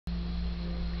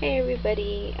Hey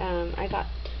everybody, I got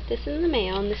this in the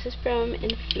mail, and this is from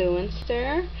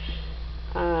Influenster.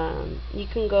 You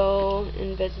can go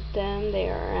and visit them. They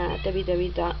are at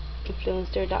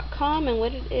www.influenster.com, and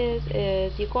what it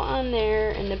is you go on there,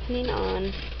 and depending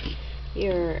on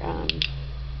your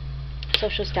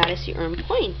social status, you earn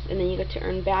points, and then you get to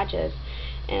earn badges.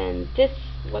 And this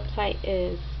website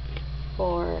is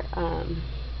for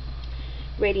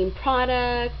rating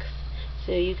products,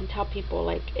 so you can tell people,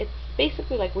 like, it's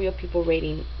basically like real people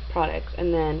rating products.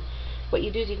 And then what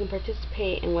you do is you can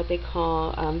participate in what they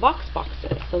call Vox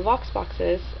Boxes. So Vox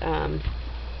Boxes,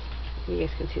 you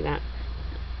guys can see that,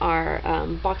 are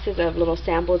boxes of little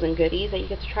samples and goodies that you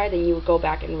get to try. Then you would go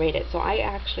back and rate it. So I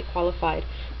actually qualified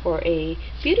for a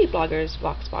Beauty Blogger's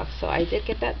Vox Box, so I did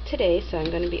get that today. So I'm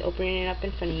going to be opening it up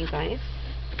in front of you guys,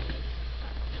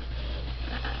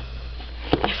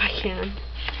 if I can.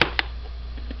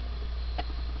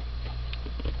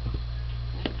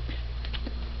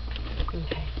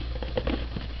 Okay.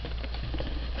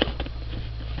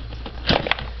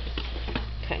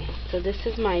 Okay, so this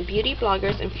is my Beauty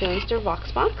Blogger's Influencer Vox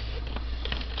Box.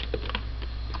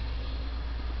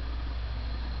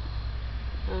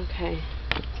 Okay.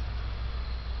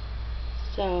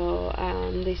 So,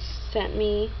 they sent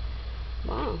me,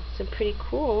 wow, some pretty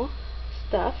cool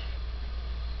stuff.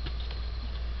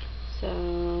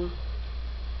 So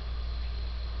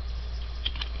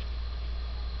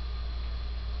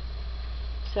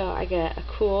I get a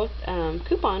cool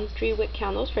coupon, 3 wick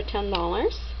candles for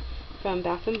 $10 from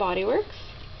Bath and Body Works.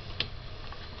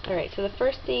 Alright, so the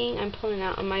first thing I'm pulling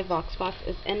out on my Vox Box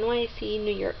is NYC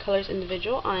New York Colors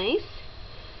Individual Eyes.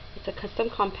 It's a custom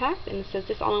compact, and it says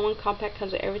this all-in-one compact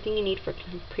comes with everything you need for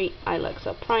complete eye look.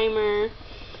 So primer,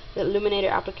 the illuminator,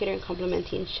 applicator, and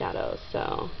complementing shadows.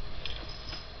 So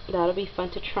that'll be fun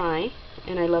to try.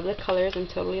 And I love the colors. I'm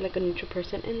totally like a neutral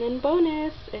person. And then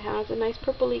bonus, it has a nice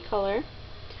purpley color.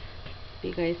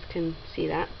 You guys can see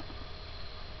that.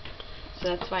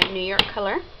 So that's my New York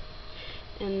color.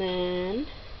 And then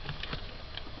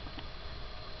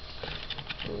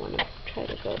I want to try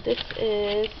to go. This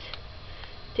is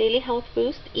Daily Health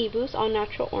Boost E-Boost All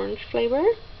Natural Orange flavor.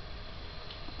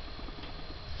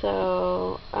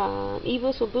 So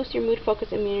E-Boost will boost your mood,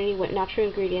 focus, immunity with natural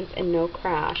ingredients and no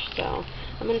crash. So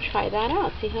I'm going to try that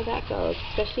out, see how that goes,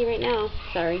 especially right now.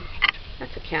 Sorry,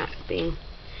 that's a cat being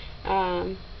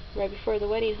right before the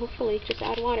wedding. Hopefully just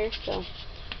add water, so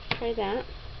try that.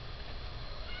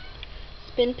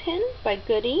 Spin Pin by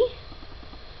Goody.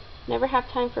 Never have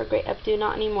time for a great updo,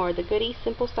 not anymore. The Goody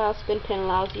Simple Style Spin Pin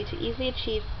allows you to easily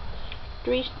achieve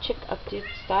 3 chic updo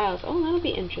styles. Oh, that'll be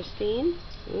interesting.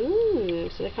 Ooh,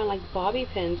 so they're kind of like bobby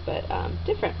pins, but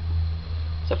different.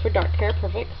 So for dark hair,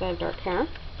 perfect, because I have dark hair.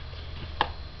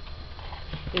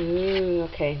 Ooh,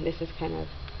 okay, this is kind of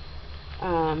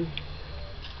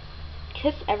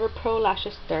Kiss Ever Pro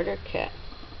Lashes Starter Kit.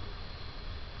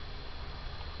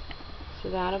 So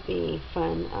that'll be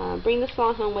fun. Bring the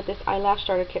salon home with this eyelash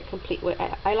starter kit, complete with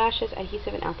eyelashes,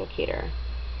 adhesive, and applicator.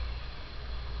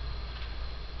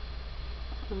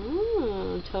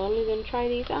 Oh, totally gonna try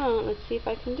these out. Let's see if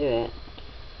I can do it.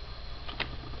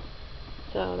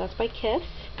 So that's by Kiss.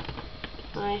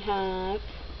 I have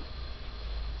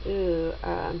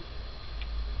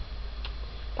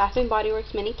Bath and Body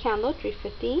Works Mini Candle,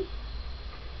 $3.50.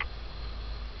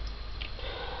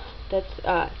 That's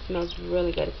it smells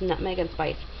really good. It's nutmeg and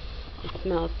spice. It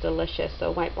smells delicious.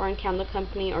 So White Barn Candle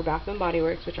Company or Bath and Body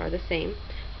Works, which are the same.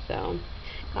 So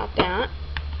got that.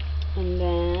 And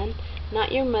then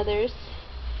Not Your Mother's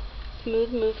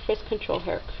Smooth Move Frizz Control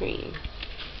Hair Cream.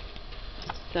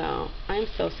 So I'm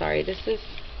so sorry. This is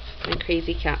my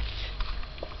crazy cats.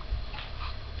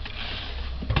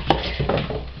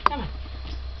 Come on.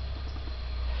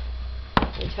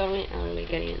 I'm totally utterly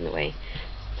getting in the way.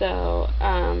 So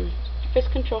Frizz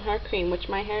Control Hair Cream, which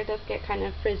my hair does get kind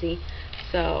of frizzy.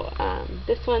 So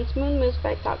this one smooth moves,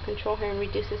 bites out control hair, and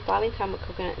reduces styling time with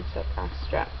coconut and silk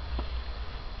extra.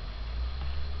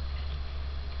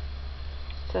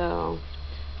 So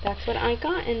that's what I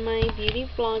got in my Beauty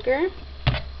Blogger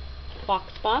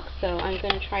Vox Box. So I'm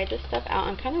going to try this stuff out.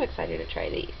 I'm kind of excited to try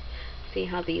these, see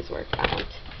how these work out,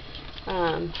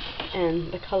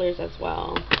 and the colors as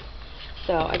well.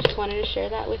 So I just wanted to share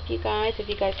that with you guys. If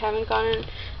you guys haven't gotten,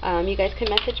 you guys can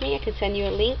message me. I can send you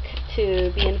a link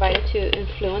to be invited to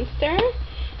Influenster.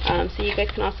 So you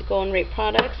guys can also go and rate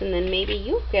products, and then maybe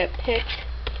you'll get picked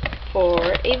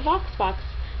for a Vox Box.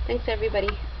 Thanks everybody.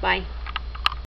 Bye.